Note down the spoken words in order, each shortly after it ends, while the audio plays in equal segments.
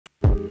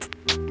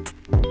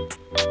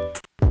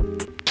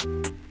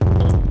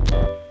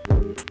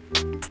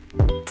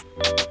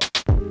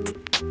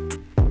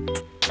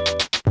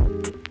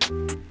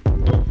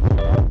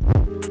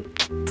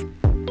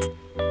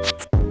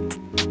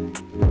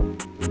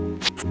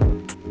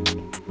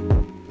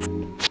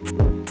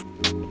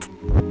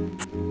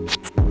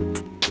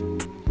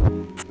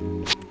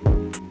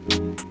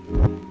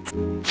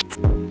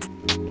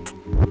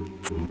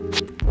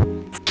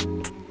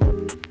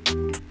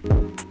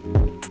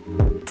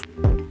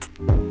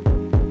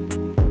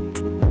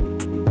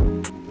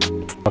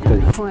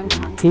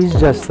He's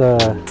just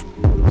a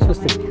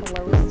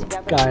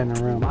guy in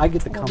the room. I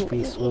get the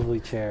comfy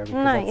swivelly chair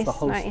because that's the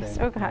host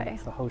thing. Okay. Right?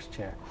 It's the host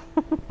chair.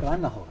 But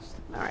I'm the host.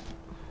 All right.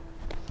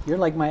 You're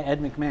like my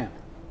Ed McMahon.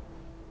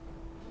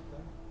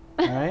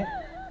 All right?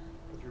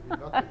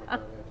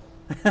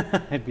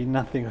 It'd be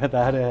nothing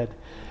without Ed.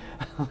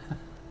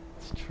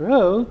 It's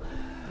true.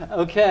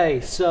 Okay,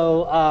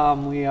 so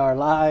we are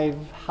live,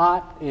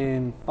 hot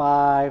in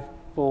 5,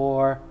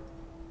 4.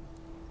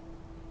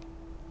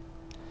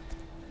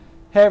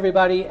 Hey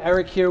everybody,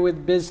 Eric here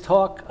with Biz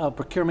Talk, a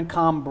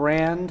procurement.com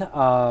brand.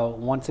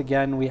 Once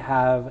again, we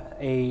have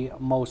a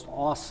most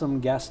awesome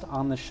guest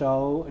on the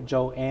show,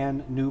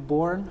 Joanne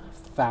Newborn,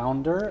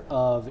 founder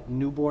of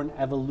Newborn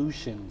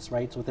Evolutions,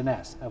 right? It's with an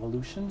S.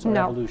 Evolutions or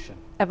no. Evolution?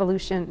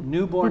 Evolution.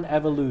 Newborn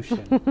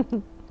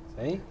Evolution.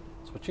 See?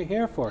 That's what you're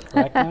here for.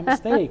 Correct my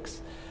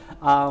mistakes.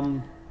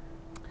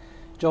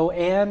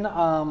 Joanne,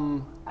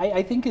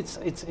 I think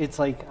it's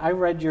like I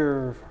read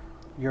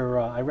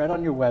I read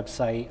on your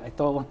website. I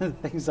thought one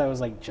of the things I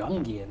was like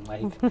Jungian,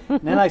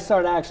 and then I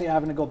started actually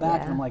having to go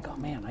back, and I'm like, oh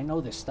man, I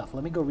know this stuff.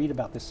 Let me go read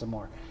about this some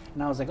more.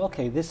 And I was like,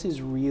 okay, this is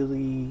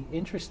really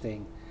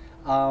interesting.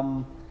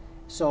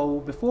 So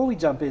before we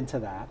jump into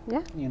that,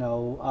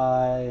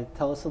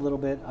 tell us a little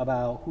bit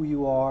about who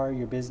you are,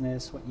 your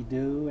business, what you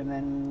do, and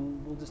then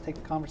we'll just take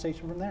the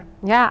conversation from there.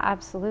 Yeah,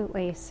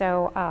 absolutely.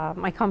 So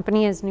my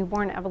company is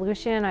Newborn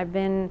Evolution. I've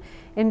been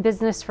in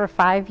business for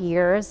 5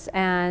 years,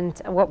 and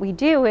what we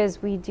do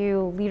is we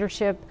do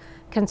leadership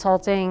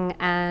consulting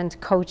and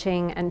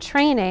coaching and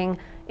training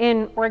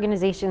in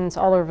organizations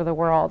all over the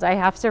world. I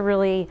have to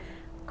really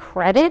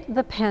credit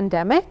the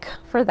pandemic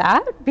for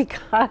that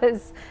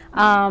because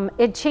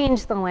it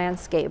changed the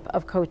landscape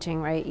of coaching,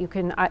 right?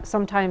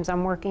 Sometimes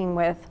I'm working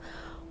with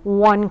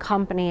one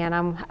company and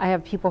I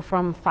have people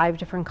from 5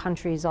 different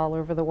countries all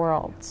over the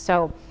world.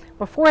 So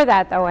before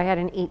that though, I had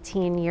an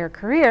 18-year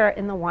career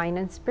in the wine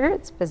and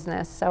spirits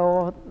business.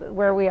 So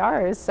where we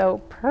are is so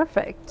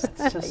perfect.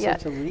 That's just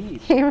such a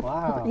lead.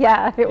 Wow.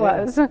 Yeah, it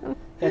was. I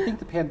think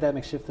the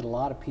pandemic shifted a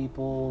lot of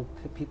people.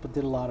 People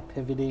did a lot of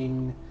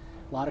pivoting.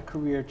 A lot of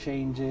career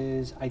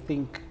changes. I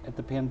think at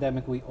the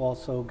pandemic we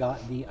also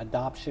got the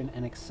adoption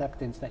and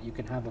acceptance that you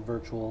can have a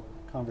virtual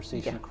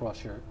conversation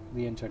across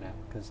the internet.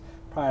 Because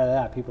prior to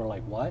that, people are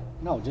like, "What?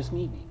 No, just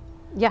meet me."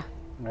 Yeah.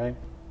 Right.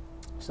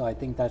 So I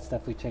think that's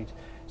definitely changed.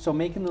 So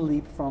making the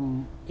leap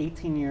from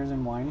 18 years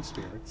in wine and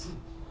spirits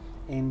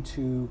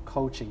into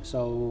coaching.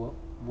 So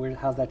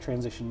how's that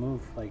transition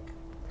move?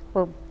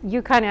 Well,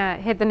 you kind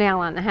of hit the nail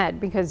on the head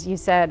because you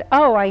said,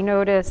 oh, I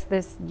noticed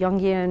this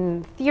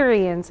Jungian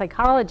theory in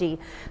psychology.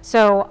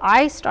 So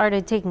I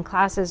started taking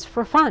classes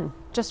for fun,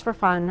 just for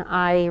fun.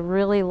 I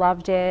really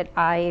loved it.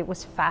 I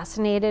was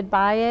fascinated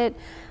by it.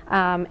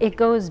 It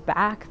goes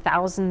back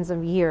thousands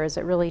of years.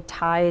 It really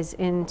ties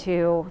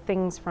into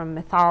things from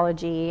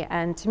mythology.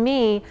 And to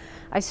me,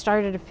 I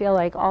started to feel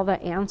like all the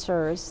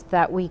answers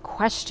that we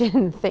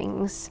question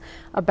things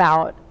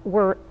about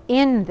were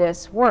in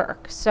this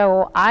work.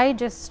 So I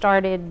just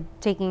started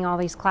taking all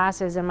these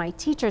classes, and my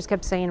teachers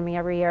kept saying to me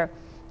every year,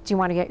 do you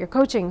want to get your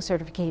coaching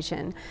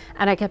certification?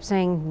 And I kept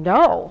saying,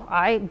 no,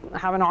 I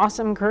have an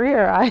awesome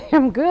career. I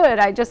am good.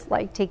 I just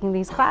like taking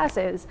these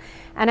classes.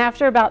 And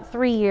after about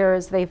 3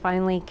 years, they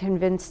finally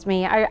convinced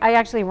me. I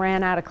actually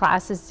ran out of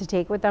classes to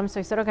take with them. So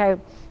I said, okay,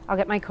 I'll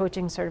get my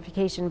coaching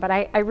certification. But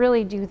I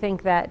really do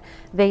think that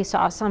they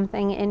saw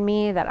something in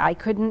me that I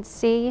couldn't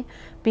see,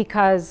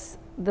 because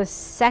the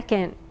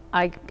second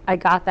I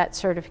got that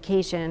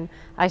certification,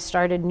 I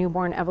started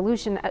Newborn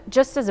Evolution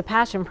just as a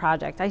passion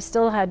project. I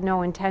still had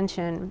no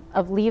intention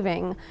of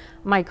leaving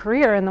my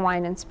career in the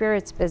wine and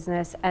spirits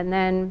business. And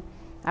then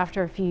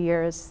after a few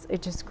years,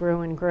 it just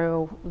grew and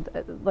grew.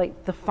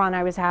 Like the fun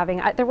I was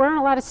having, there weren't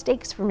a lot of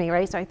stakes for me,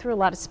 right? So I threw a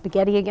lot of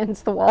spaghetti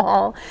against the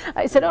wall.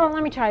 I said, oh,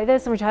 let me try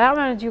this, let me try that. I'm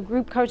gonna do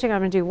group coaching, I'm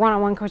gonna do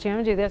one-on-one coaching, I'm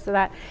gonna do this or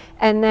that.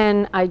 And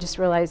then I just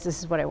realized this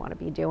is what I wanna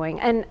be doing.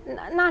 And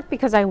not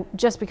because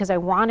just because I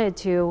wanted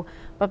to,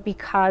 but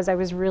because I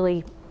was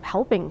really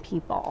helping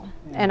people.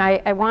 And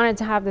I wanted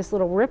to have this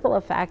little ripple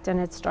effect, and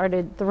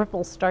the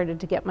ripple started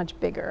to get much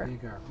bigger.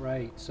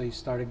 Right, so you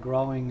started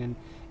growing, and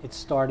it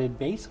started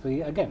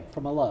basically, again,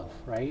 from a love,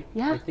 right?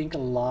 Yeah. I think a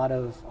lot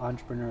of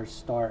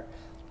entrepreneurs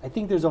I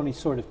think there's only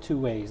sort of 2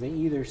 ways. They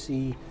either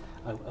see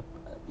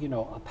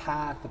a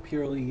path, a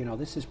purely,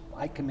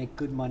 I can make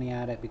good money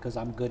at it because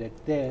I'm good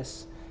at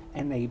this,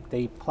 and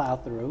they plow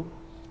through,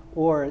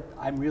 or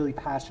I'm really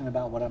passionate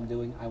about what I'm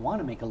doing, I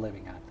want to make a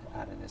living at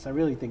out of this. I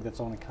really think that's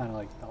only kind of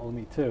like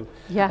only two.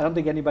 Yeah. I don't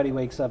think anybody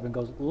wakes up and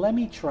goes, let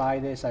me try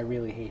this, I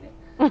really hate it.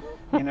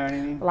 You know what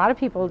I mean? A lot of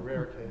people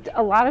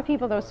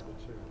though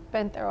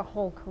spent their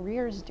whole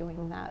careers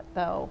doing that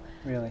though.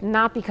 Really?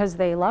 Not because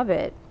they love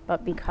it,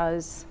 but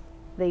because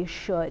they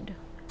should,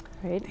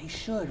 right? They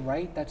should,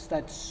 right? That's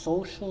that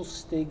social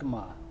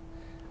stigma.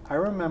 I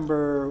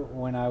remember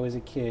when I was a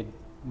kid,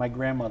 my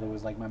grandmother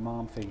was like my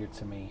mom figure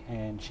to me,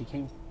 and she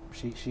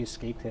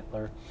escaped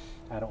Hitler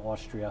out of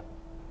Austria,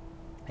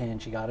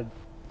 and she got a,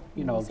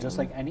 you know, just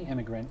like any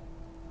immigrant,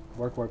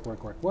 work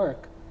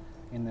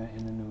in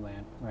the new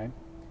land, right?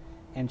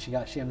 And she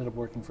ended up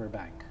working for a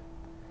bank,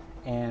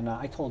 and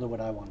I told her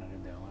what I wanted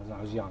to do. I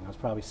was young. I was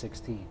probably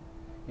 16.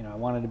 You know, I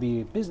wanted to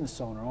be a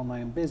business owner, own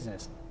my own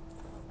business,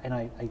 and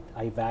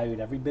I valued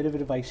every bit of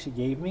advice she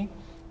gave me.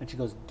 And she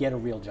goes, "Get a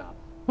real job."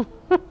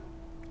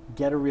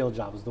 Get a real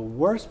job. It was the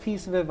worst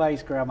piece of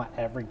advice Grandma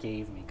ever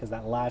gave me, because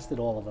that lasted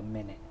all of a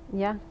minute.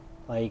 Yeah.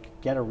 Like,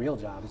 get a real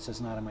job. It's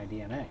just not in my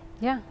DNA.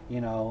 Yeah.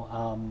 You know,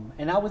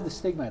 and that was the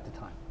stigma at the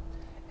time.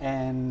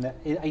 And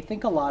I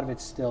think a lot of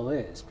it still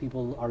is.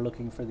 People are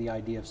looking for the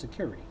idea of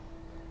security.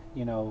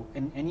 You know,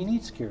 and you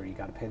need security. You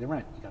got to pay the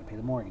rent. You got to pay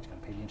the mortgage. You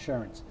got to pay the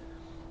insurance.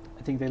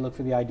 I think they look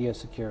for the idea of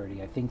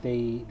security. I think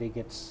they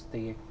get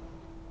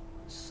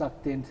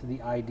sucked into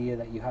the idea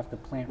that you have to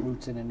plant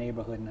roots in a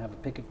neighborhood and have a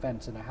picket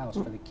fence in a house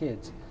for the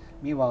kids.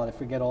 Meanwhile, they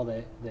forget all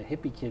the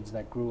hippie kids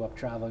that grew up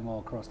traveling all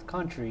across the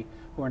country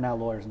who are now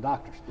lawyers and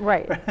doctors.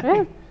 Right.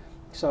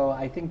 So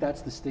I think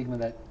that's the stigma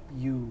that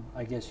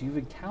I guess you've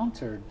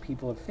encountered.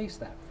 People have faced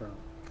that for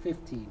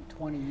 15,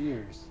 20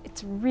 years.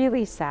 It's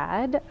really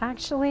sad,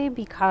 actually,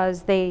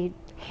 because they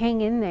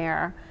hang in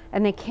there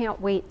and they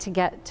can't wait to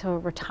get to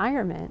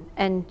retirement.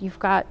 And you've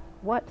got,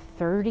 what,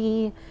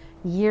 30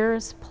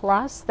 years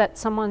plus that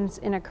someone's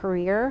in a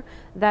career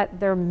that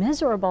they're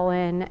miserable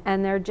in,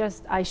 and they're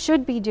just, I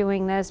should be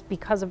doing this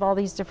because of all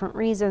these different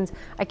reasons.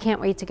 I can't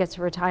wait to get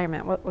to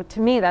retirement. To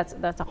me, that's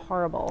a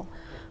horrible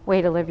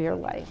way to live your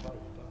life.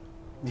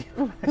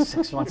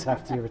 6 months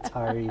after you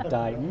retire, you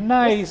die.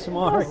 Nice,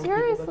 Mark. No,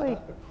 seriously.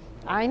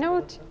 I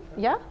know,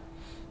 yeah.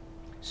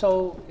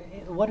 So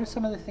what are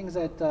some of the things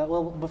that,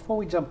 well, before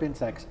we jump into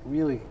that, 'cause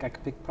really, I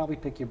could probably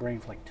pick your brain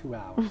for like 2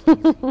 hours,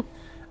 easy.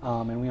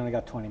 And we only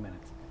got 20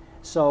 minutes.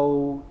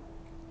 So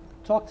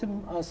talk to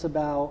us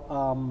about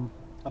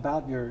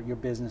your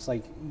business.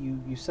 Like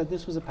you said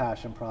this was a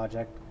passion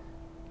project.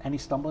 Any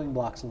stumbling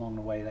blocks along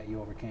the way that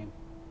you overcame?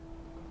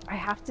 I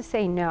have to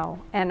say no.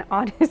 And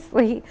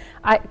honestly,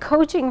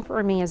 coaching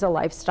for me is a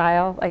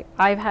lifestyle. Like,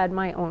 I've had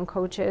my own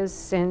coaches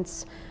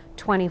since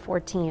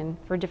 2014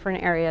 for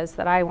different areas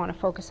that I want to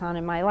focus on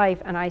in my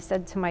life. And I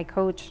said to my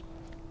coach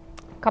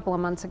a couple of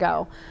months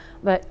ago,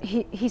 but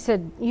he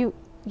said, you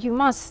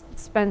must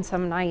spend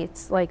some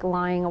nights like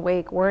lying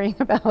awake worrying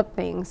about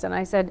things. And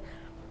I said,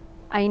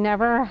 I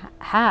never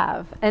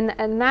have. And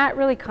that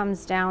really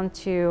comes down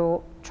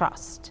to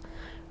trust,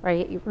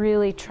 right? You're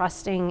really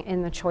trusting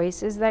in the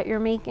choices that you're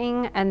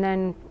making. And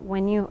then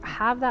when you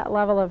have that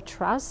level of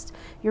trust,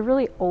 you're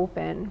really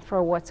open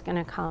for what's going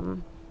to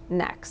come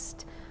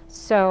next.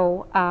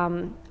 So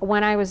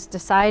when I was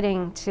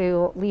deciding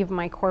to leave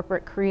my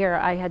corporate career,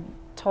 I had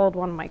told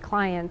one of my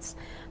clients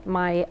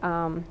my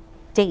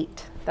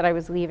date that I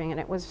was leaving, and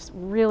it was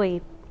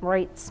really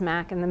right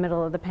smack in the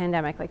middle of the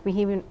pandemic. Like,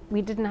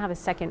 we didn't have a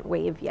second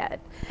wave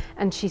yet.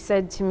 And she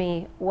said to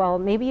me, well,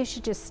 maybe you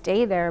should just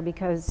stay there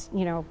because,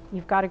 you know,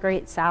 you've got a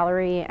great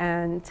salary,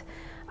 and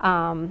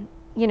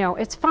you know,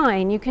 it's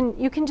fine. You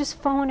can just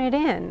phone it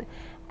in.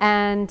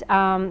 And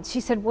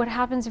she said, what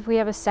happens if we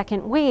have a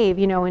second wave,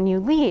 you know, and you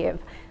leave?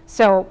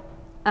 So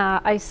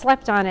I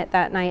slept on it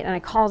that night, and I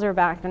called her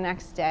back the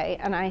next day,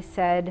 and I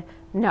said,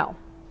 no.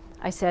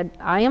 I said,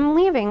 I am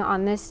leaving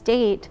on this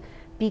date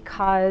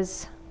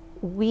because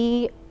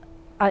we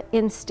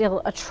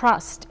instill a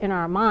trust in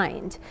our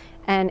mind.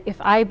 And if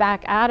I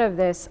back out of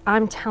this,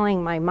 I'm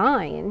telling my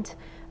mind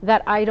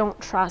that I don't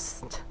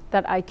trust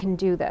that I can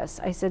do this.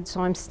 I said,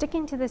 so I'm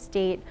sticking to this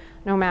date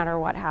no matter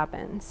what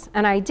happens.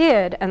 And I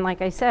did. And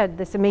like I said,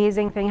 this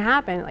amazing thing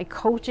happened. Like,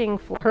 coaching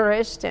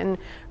flourished and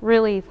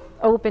really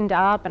opened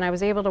up, and I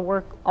was able to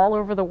work all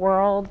over the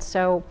world.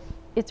 So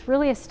it's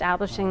really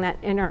establishing that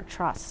inner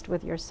trust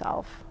with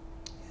yourself.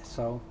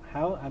 So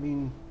I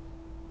mean,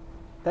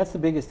 that's the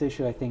biggest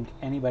issue I think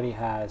anybody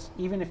has,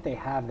 even if they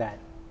have that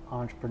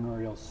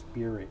entrepreneurial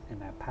spirit and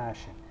that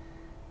passion.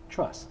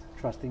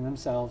 Trusting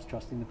themselves,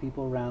 trusting the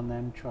people around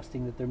them,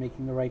 trusting that they're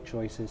making the right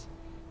choices.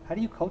 How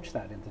do you coach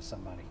that into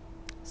somebody?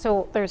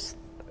 So there's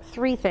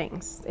 3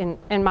 things,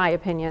 in my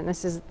opinion.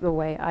 This is the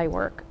way I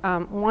work.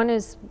 One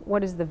is,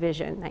 what is the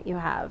vision that you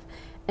have?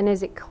 And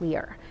is it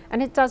clear?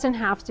 And it doesn't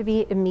have to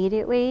be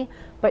immediately,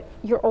 but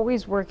you're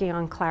always working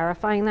on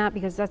clarifying that,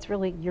 because that's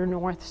really your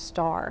North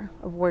Star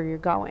of where you're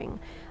going.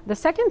 The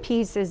second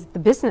piece is the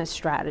business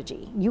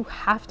strategy. You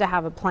have to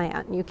have a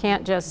plan. You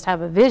can't just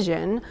have a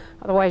vision,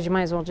 otherwise you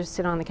might as well just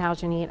sit on the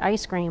couch and eat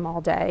ice cream all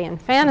day and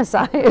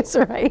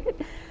fantasize, right?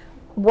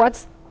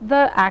 What's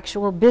the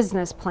actual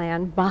business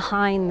plan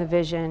behind the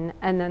vision,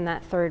 and then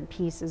that third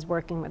piece is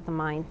working with the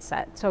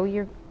mindset.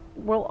 So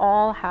we'll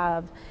all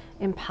have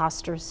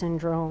imposter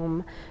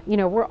syndrome, you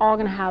know, we're all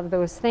going to have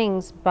those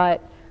things,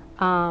 but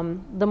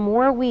the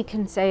more we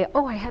can say,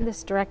 oh, I had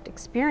this direct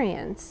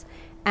experience,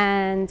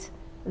 and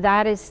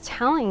that is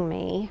telling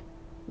me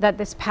that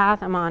this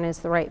path I'm on is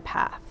the right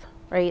path,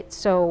 right?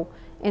 So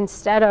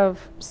instead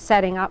of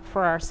setting up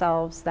for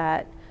ourselves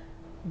that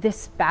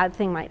this bad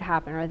thing might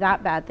happen or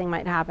that bad thing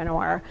might happen,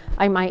 or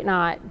I might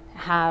not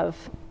have,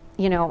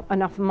 you know,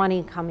 enough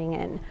money coming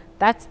in,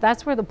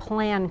 that's where the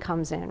plan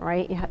comes in,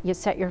 right? You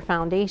set your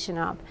foundation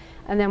up,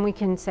 and then we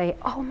can say,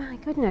 oh my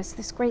goodness,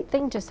 this great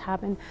thing just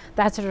happened.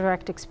 That's a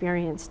direct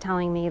experience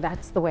telling me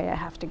that's the way I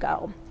have to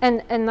go.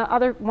 And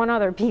one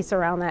other piece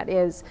around that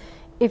is,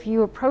 if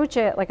you approach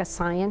it like a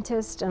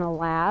scientist in a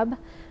lab,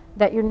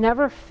 that you're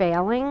never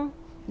failing,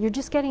 you're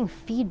just getting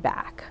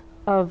feedback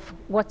of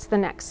what's the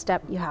next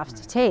step you have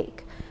to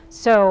take.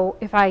 So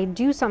if I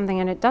do something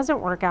and it doesn't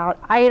work out,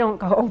 I don't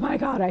go, oh my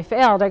God, I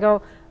failed. I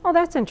go, oh,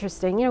 that's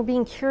interesting, you know,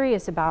 being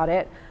curious about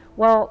it.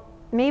 Well,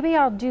 maybe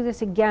I'll do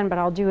this again, but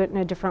I'll do it in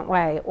a different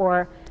way.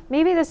 Or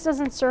maybe this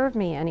doesn't serve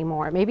me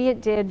anymore. Maybe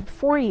it did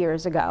 4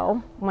 years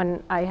ago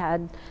when I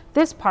had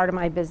this part of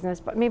my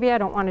business, but maybe I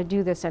don't want to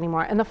do this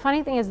anymore. And the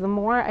funny thing is, the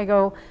more I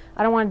go,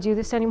 I don't want to do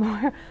this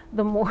anymore,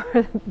 the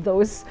more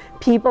those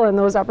people and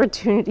those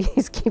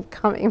opportunities keep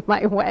coming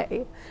my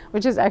way,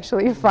 which is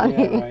actually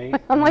funny. Yeah,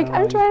 right. I'm like,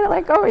 I'm trying to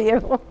let go of you.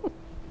 When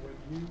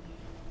you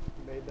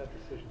made that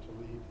decision to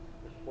leave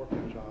your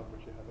corporate job,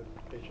 which you have a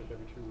paycheck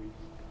every 2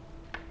 weeks,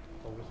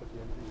 always at the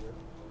end of the year,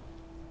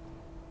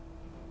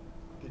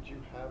 did you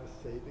have a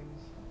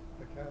savings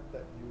account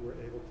that you were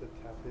able to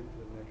tap into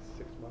the next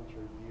 6 months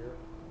or a year?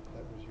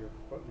 That was your,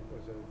 was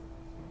a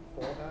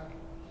fallback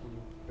when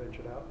you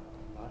ventured out,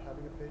 not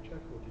having a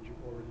paycheck, or did you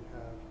already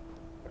have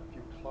a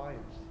few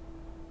clients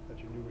that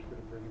you knew was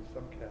going to bring in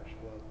some cash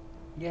flow?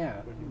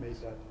 Yeah. When you made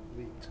that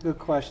leap. It's a good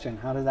question.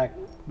 How did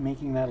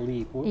making that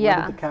leap, what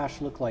Yeah. did the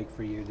cash look like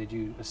for you? Did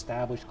you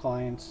establish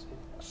clients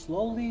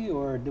slowly,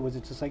 or was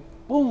it just like,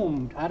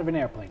 boom, out of an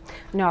airplane?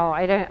 No,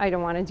 I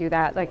don't want to do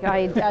that. Like,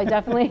 I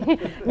definitely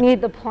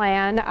need the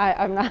plan.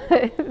 I'm not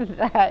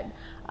that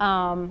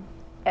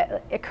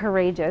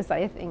courageous,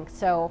 I think.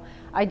 So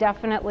I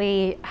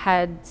definitely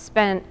had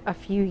spent a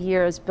few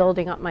years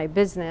building up my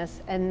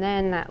business, and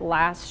then that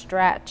last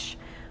stretch,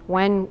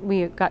 when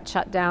we got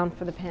shut down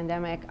for the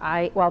pandemic,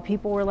 while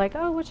people were like,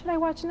 oh, what should I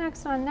watch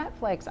next on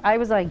Netflix? I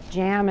was like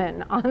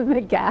jamming on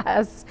the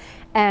gas,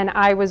 and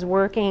I was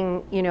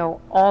working, you know,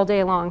 all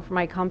day long for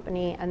my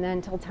company, and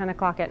then till 10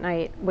 o'clock at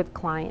night with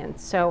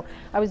clients. So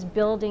I was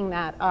building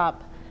that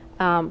up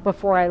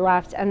before I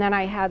left, and then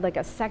I had like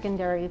a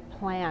secondary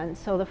plan.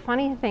 So the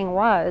funny thing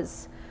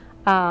was,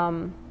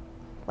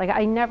 like,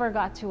 I never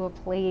got to a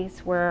place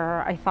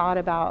where I thought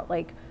about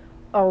like,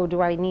 oh,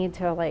 do I need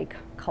to like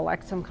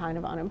collect some kind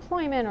of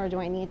unemployment, or do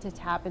I need to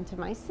tap into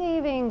my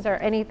savings or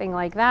anything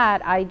like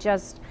that? I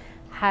just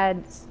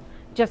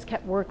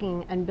kept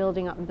working and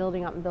building up and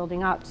building up and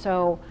building up.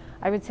 So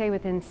I would say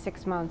within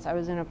 6 months, I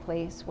was in a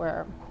place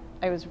where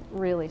I was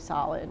really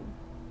solid.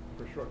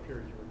 For a short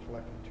period, you were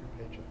collecting 2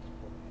 paychecks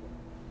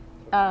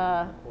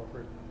from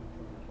corporate and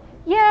from your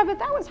clients? Yeah, but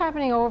that was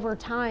happening over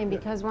time,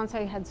 because once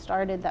I had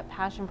started that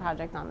passion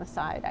project on the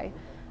side,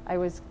 I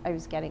was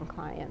getting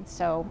clients.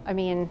 So, I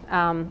mean,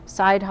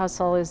 side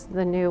hustle is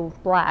the new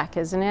black,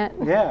 isn't it?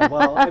 Yeah,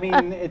 well, I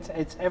mean,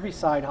 it's every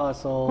side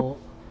hustle.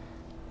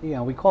 You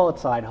know, we call it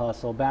side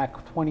hustle.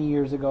 Back 20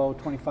 years ago,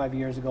 25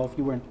 years ago, if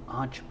you were an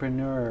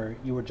entrepreneur,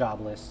 you were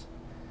jobless.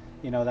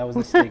 You know, that was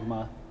the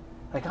stigma.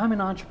 Like, I'm an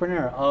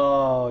entrepreneur.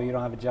 Oh, you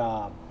don't have a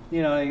job.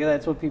 You know,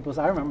 that's what people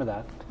say. I remember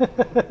that.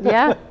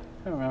 Yeah.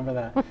 I remember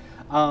that.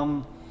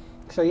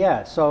 So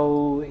yeah,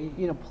 so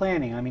you know,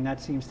 planning. I mean,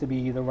 that seems to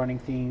be the running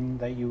theme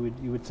that you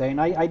would say, and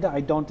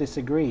I don't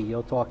disagree.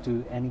 You'll talk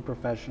to any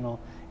professional.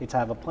 It's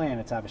have a plan.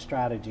 It's have a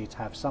strategy. It's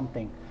have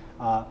something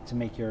to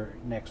make your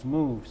next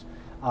moves.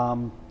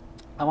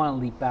 I want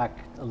to leap back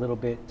a little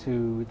bit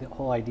to the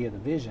whole idea of the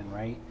vision,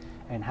 right?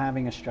 And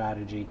having a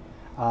strategy.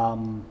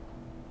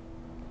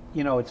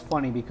 You know, it's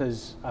funny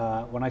because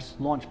when I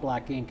launched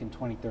Black Ink in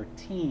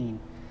 2013,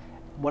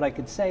 what I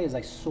could say is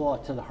I saw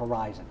to the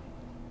horizon.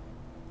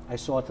 I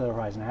saw it to the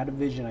horizon. I had a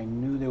vision. I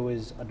knew there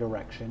was a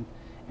direction,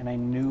 and I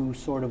knew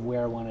sort of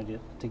where I wanted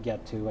it to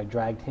get to. I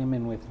dragged him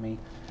in with me,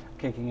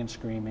 kicking and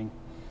screaming.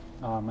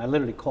 I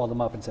literally called him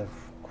up and said,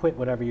 quit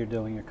whatever you're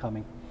doing, you're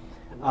coming.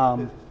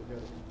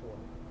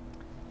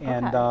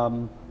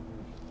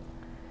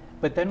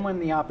 But then when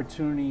the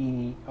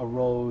opportunity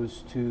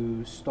arose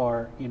to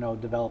start, you know,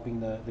 developing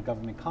the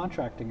government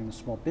contracting and the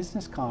small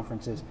business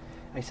conferences,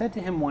 I said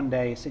to him one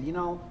day, I said, you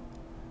know,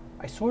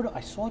 I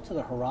saw to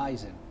the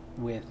horizon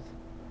with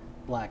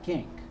Black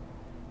Ink,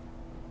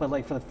 but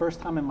like for the first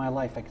time in my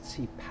life, I could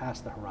see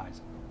past the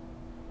horizon.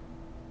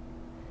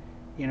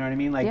 You know what I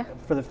mean? Like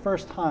for the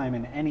first time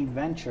in any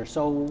venture.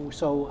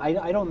 So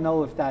I don't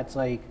know if that's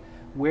like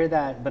where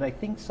that, but I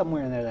think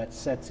somewhere in there that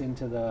sets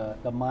into the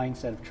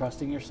mindset of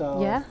trusting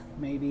yourself. Yeah.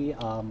 Maybe.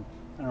 I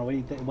don't know, what do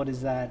you think? What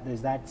is that?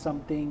 Is that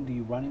something? Do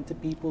you run into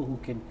people who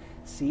can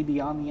see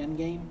beyond the end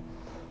game?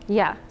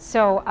 Yeah,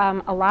 so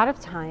a lot of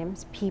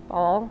times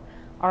people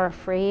are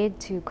afraid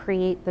to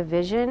create the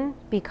vision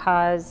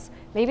because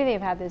maybe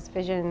they've had this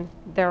vision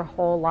their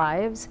whole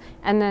lives,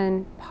 and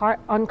then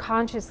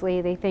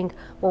unconsciously they think,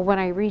 well, when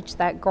I reach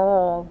that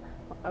goal,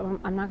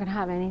 I'm not going to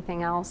have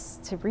anything else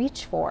to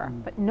reach for.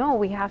 But no,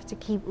 we have to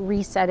keep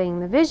resetting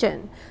the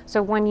vision.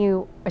 So when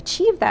you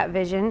achieve that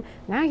vision,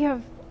 now you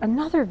have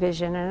another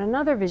vision and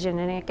another vision,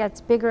 and it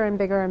gets bigger and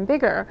bigger and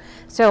bigger.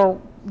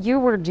 So you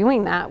were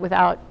doing that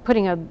without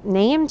putting a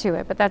name to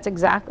it, but that's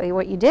exactly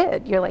what you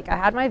did. You're like, I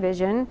had my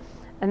vision,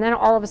 and then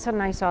all of a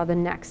sudden I saw the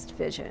next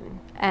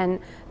vision. And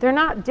they're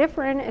not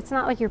different. It's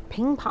not like you're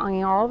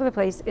ping-ponging all over the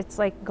place. It's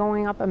like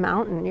going up a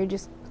mountain. You're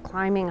just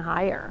climbing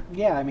higher.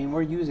 Yeah, I mean,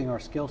 we're using our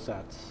skill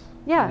sets.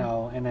 Yeah. You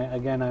know, and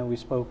again, we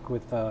spoke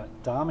with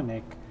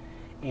Dominic,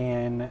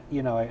 and,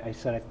 you know, I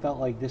said I felt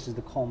like this is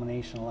the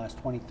culmination of the last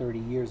 20, 30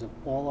 years of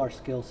all our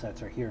skill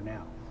sets are here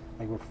now.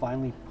 Like, we're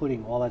finally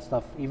putting all that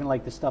stuff, even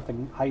like the stuff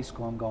in high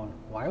school, I'm going,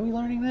 why are we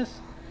learning this?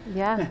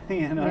 Yeah.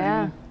 You know what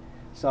I mean?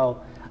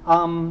 So,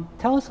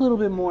 tell us a little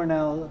bit more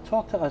now.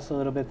 Talk to us a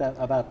little bit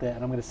about that,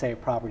 and I'm going to say it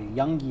properly.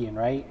 Jungian,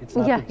 right? It's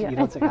not that you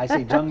don't say, I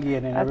say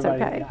Jungian, and That's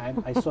everybody. okay.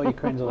 I saw you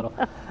cringe a little.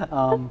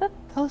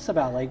 Tell us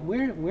about, like,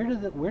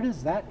 where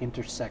does that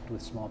intersect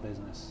with small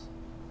business?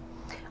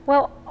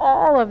 Well,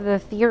 all of the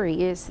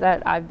theories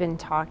that I've been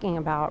talking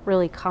about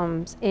really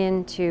comes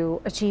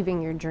into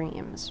achieving your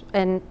dreams.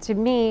 And to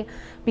me,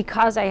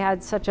 because I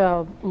had such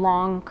a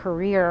long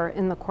career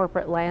in the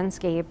corporate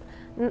landscape,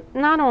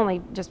 not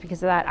only just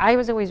because of that, I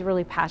was always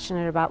really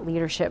passionate about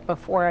leadership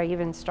before I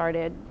even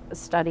started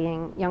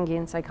studying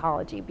Jungian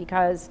psychology,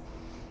 because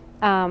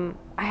I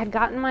had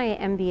gotten my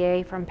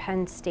MBA from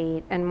Penn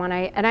State, and when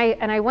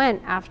I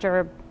went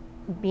after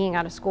being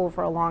out of school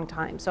for a long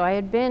time. So I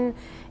had been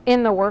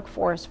in the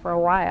workforce for a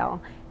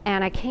while,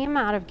 and I came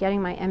out of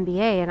getting my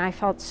MBA and I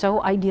felt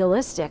so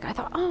idealistic. I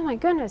thought, oh my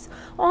goodness,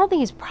 all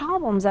these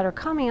problems that are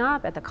coming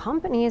up at the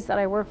companies that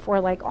I work for,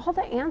 like, all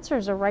the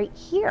answers are right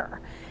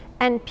here.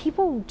 And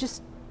people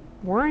just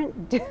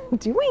weren't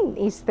doing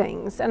these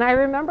things. And I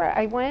remember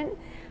I went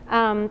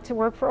to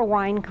work for a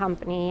wine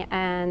company,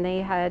 and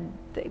they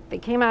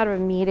came out of a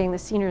meeting, the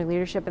senior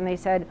leadership, and they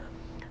said,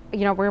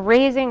 you know, we're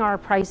raising our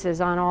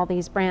prices on all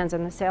these brands.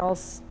 And the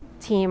sales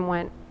team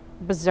went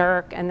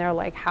berserk, and they're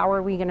like, how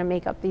are we going to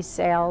make up these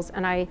sales?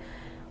 And I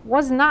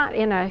was not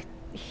in a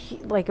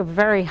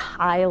very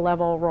high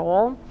level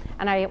role.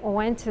 And I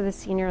went to the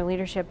senior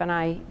leadership, and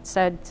I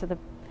said to the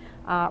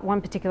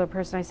one particular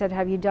person, I said,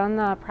 have you done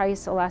the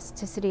price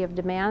elasticity of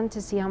demand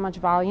to see how much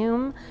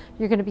volume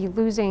you're going to be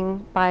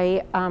losing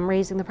by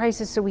raising the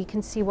prices, so we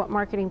can see what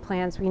marketing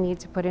plans we need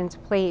to put into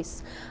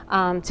place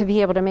to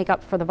be able to make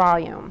up for the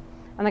volume?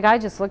 And the guy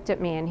just looked at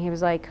me and he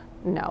was like,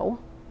 no.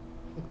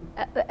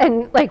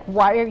 And like,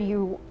 why are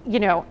you,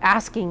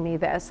 asking me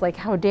this? Like,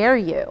 how dare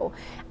you?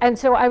 And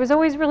so I was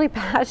always really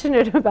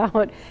passionate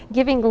about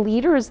giving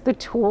leaders the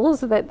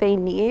tools that they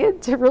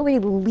need to really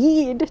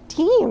lead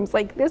teams.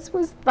 Like, this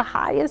was the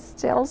highest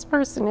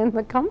salesperson in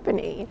the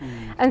company.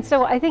 And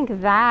so I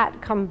think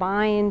that,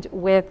 combined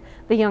with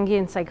the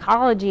Jungian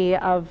psychology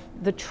of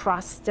the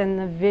trust and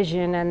the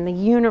vision and the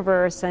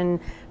universe and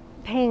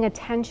paying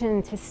attention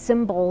to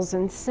symbols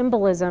and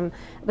symbolism,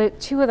 the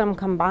two of them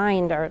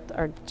combined are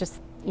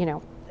just,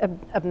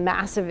 a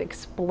massive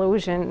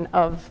explosion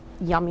of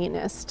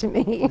yumminess to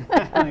me.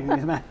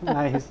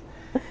 Nice.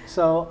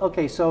 So,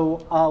 okay,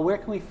 where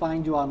can we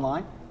find you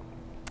online?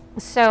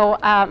 So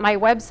my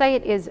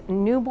website is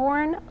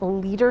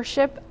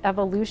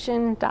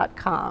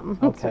newbornleadershipevolution.com.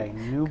 Okay,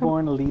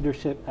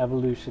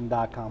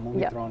 newbornleadershipevolution.com. We'll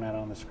be throwing that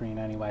on the screen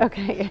anyway.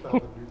 Okay.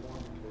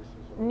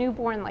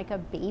 Newborn, like a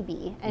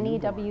baby.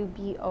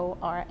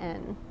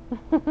 N-E-W-B-O-R-N.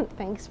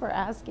 Thanks for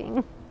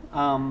asking.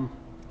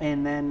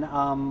 And then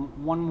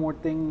one more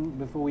thing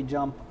before we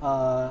jump.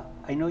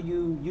 I know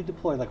you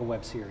deploy like a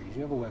web series.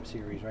 You have a web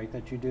series, right,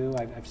 that you do?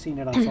 I've seen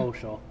it on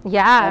social.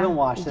 Yeah. I haven't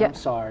watched it, I'm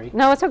sorry.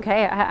 No, it's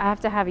okay. I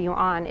have to have you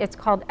on. It's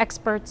called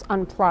Experts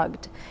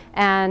Unplugged.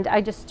 And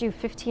I just do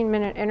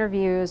 15-minute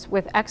interviews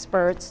with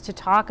experts to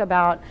talk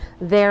about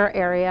their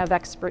area of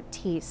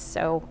expertise.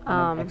 So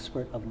I'm an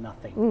expert of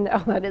nothing.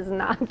 No, that is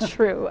not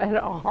true at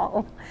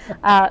all.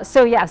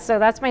 So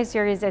that's my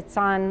series. It's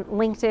on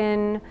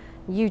LinkedIn,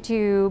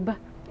 YouTube,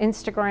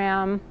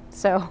 Instagram.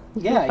 So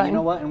yeah, you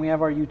know what? And we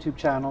have our YouTube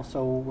channel,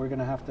 so we're going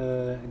to have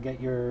to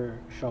get your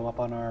show up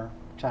on our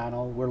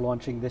channel. We're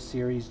launching this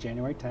series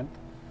January 10th.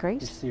 Great.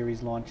 This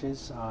series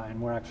launches,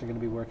 and we're actually going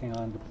to be working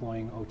on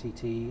deploying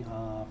OTT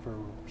for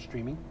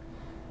streaming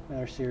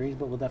our series,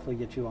 but we'll definitely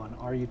get you on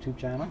our YouTube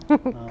channel.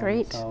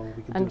 Great. So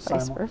we can and do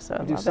vice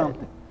versa. do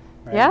something.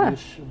 Right? Yeah.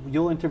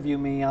 You'll interview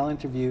me, I'll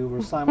interview,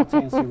 we'll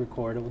simultaneously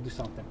record it, we'll do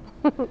something.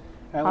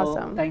 Right,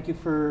 awesome. Well, thank you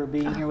for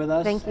being here with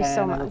us. Thank you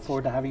so much. I look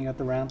forward to having you at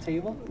the round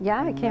table.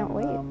 Yeah, I can't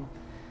wait.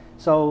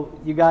 So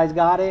you guys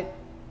got it.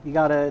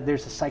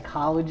 There's a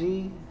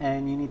psychology,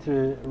 and you need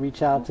to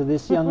reach out to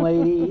this young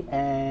lady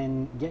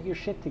and get your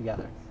shit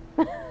together.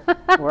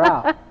 We're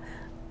out.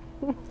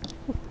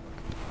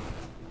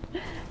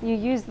 You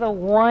use the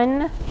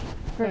one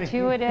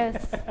gratuitous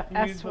Use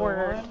S the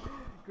word. one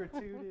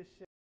gratuitous